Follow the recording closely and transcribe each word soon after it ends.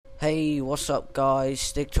Hey, what's up guys,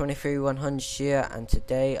 Stig23100 here, and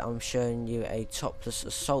today I'm showing you a topless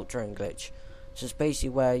assault drone glitch. So it's basically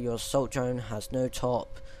where your assault drone has no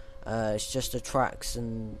top, it's just the tracks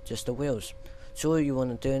and just the wheels. So all you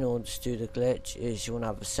want to do in order to do the glitch is you want to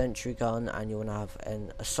have a sentry gun and you want to have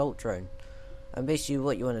an assault drone. And basically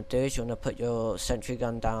what you want to do is you want to put your sentry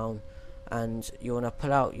gun down and you want to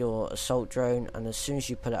pull out your assault drone, and as soon as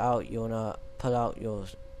you pull it out you want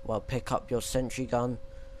to pick up your sentry gun.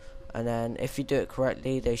 And then if you do it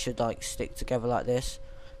correctly, they should like stick together like this.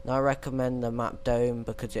 Now I recommend the map dome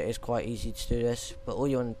because it is quite easy to do this, but all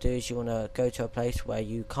you want to do is you want to go to a place where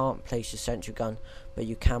you can't place your sentry gun but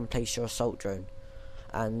you can place your assault drone.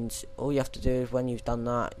 And all you have to do is when you've done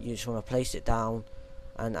that, you just want to place it down,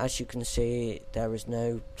 and as you can see there is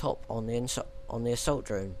no top on the assault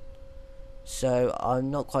drone. So I'm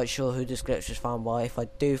not quite sure who this glitch was found by. If I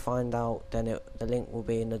do find out, then the link will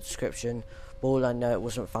be in the description. But all I know, it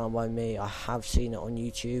wasn't found by me. I have seen it on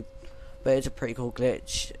YouTube, but it's a pretty cool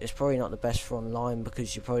glitch. It's probably not the best for online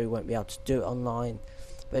because you probably won't be able to do it online,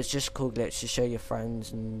 but it's just a cool glitch to show your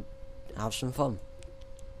friends and have some fun.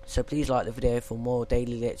 So please like the video for more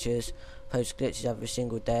daily glitches. Post glitches every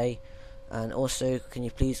single day. And also, can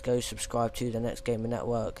you please go subscribe to the Next Gamer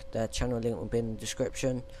Network? Their channel link will be in the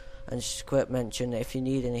description. And just a quick mention, if you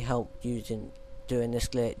need any help doing this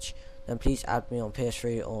glitch, then please add me on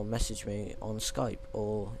PS3 or message me on Skype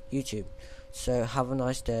or YouTube. So have a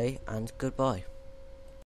nice day and goodbye.